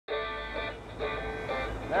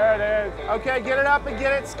There it is. Okay, get it up and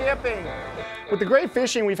get it skipping. With the great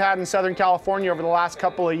fishing we've had in Southern California over the last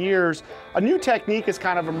couple of years, a new technique has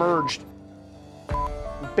kind of emerged.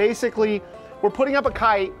 Basically, we're putting up a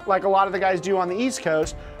kite like a lot of the guys do on the East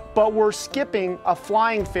Coast, but we're skipping a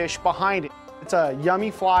flying fish behind it. It's a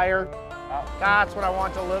Yummee flyer. That's what I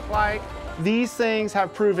want to look like. These things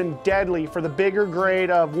have proven deadly for the bigger grade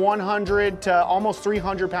of 100 to almost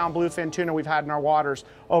 300-pound bluefin tuna we've had in our waters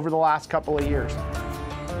over the last couple of years.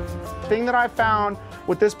 The thing that I've found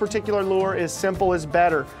with this particular lure is simple is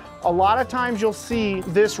better. A lot of times you'll see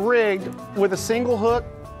this rigged with a single hook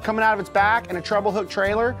coming out of its back and a treble hook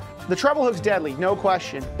trailer. The treble hook's deadly, no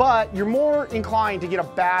question, but you're more inclined to get a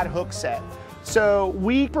bad hook set. So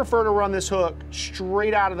we prefer to run this hook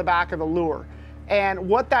straight out of the back of the lure. And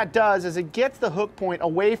what that does is it gets the hook point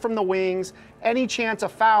away from the wings, any chance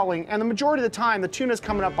of fouling, and the majority of the time the tuna's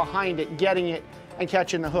coming up behind it, getting it and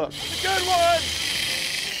catching the hook. Good one!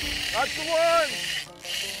 That's the one!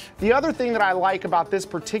 The other thing that I like about this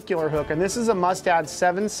particular hook, and this is a Mustad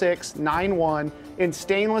 7691 in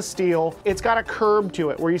stainless steel, it's got a curb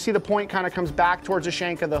to it where you see the point kind of comes back towards the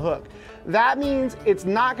shank of the hook. That means it's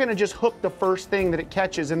not gonna just hook the first thing that it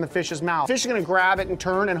catches in the fish's mouth. The fish is gonna grab it and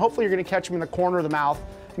turn, and hopefully you're gonna catch them in the corner of the mouth,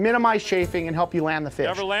 minimize chafing, and help you land the fish.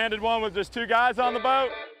 You ever landed one with just 2 guys on the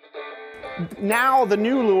boat? Now the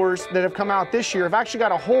new lures that have come out this year have actually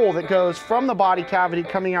got a hole that goes from the body cavity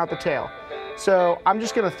coming out the tail. So I'm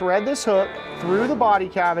just gonna thread this hook through the body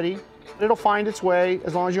cavity. It'll find its way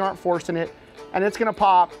as long as you aren't forcing it, and it's gonna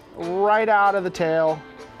pop right out of the tail.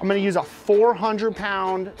 I'm gonna use a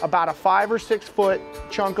 400-pound, about a 5 or 6 foot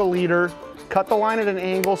chunk of leader, cut the line at an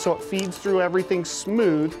angle so it feeds through everything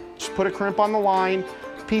smooth. Just put a crimp on the line,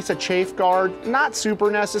 piece of chafe guard, not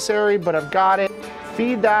super necessary, but I've got it.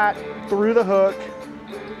 Feed that through the hook,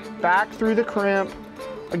 back through the crimp.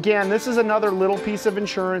 Again, this is another little piece of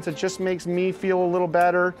insurance. It just makes me feel a little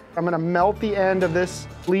better. I'm gonna melt the end of this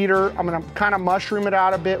leader. I'm gonna kind of mushroom it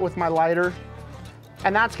out a bit with my lighter.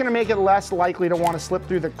 And that's gonna make it less likely to want to slip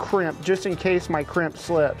through the crimp, just in case my crimp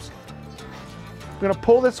slips. I'm gonna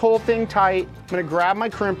pull this whole thing tight. I'm gonna grab my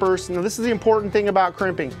crimpers. Now this is the important thing about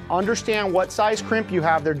crimping. Understand what size crimp you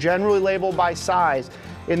have. They're generally labeled by size.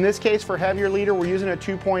 In this case, for heavier leader, we're using a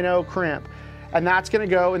 2.0 crimp. And that's gonna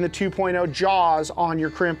go in the 2.0 jaws on your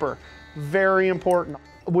crimper. Very important.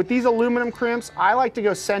 With these aluminum crimps, I like to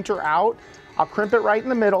go center out. I'll crimp it right in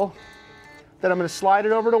the middle. Then I'm gonna slide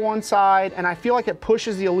it over to one side, and I feel like it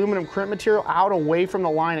pushes the aluminum crimp material out away from the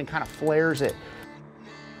line and kind of flares it.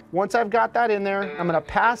 Once I've got that in there, I'm gonna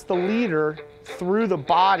pass the leader through the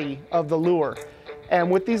body of the lure. And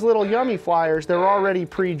with these little Yummee flyers, they're already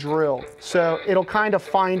pre-drilled. So it'll kind of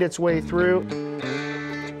find its way through.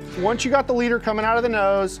 Once you got the leader coming out of the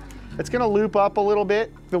nose, it's gonna loop up a little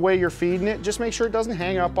bit the way you're feeding it. Just make sure it doesn't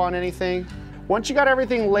hang up on anything. Once you got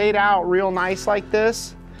everything laid out real nice like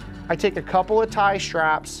this, I take a couple of tie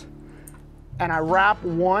straps and I wrap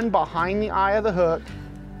one behind the eye of the hook.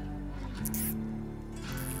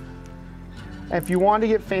 And if you want to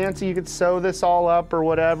get fancy, you could sew this all up or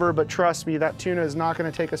whatever, but trust me, that tuna is not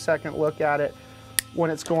gonna take a second look at it when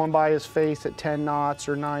it's going by his face at 10 knots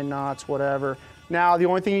or 9 knots, whatever. Now, the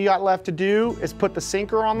only thing you got left to do is put the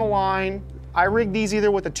sinker on the line. I rig these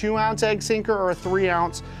either with a 2-ounce egg sinker or a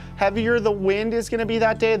 3-ounce. Heavier the wind is gonna be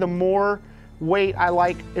that day, the more weight I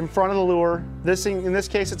like in front of the lure. This thing, in this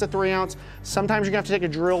case, it's a 3-ounce. Sometimes you're gonna have to take a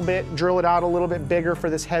drill bit, drill it out a little bit bigger for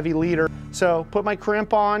this heavy leader. So put my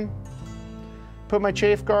crimp on, put my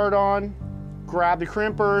chafe guard on, grab the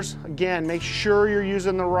crimpers. Again, make sure you're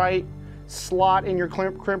using the right slot in your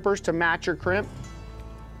crimpers to match your crimp.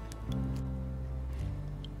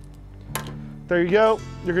 There you go.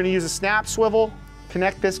 You're gonna use a snap swivel,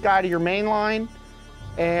 connect this guy to your main line,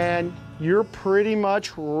 and you're pretty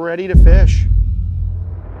much ready to fish.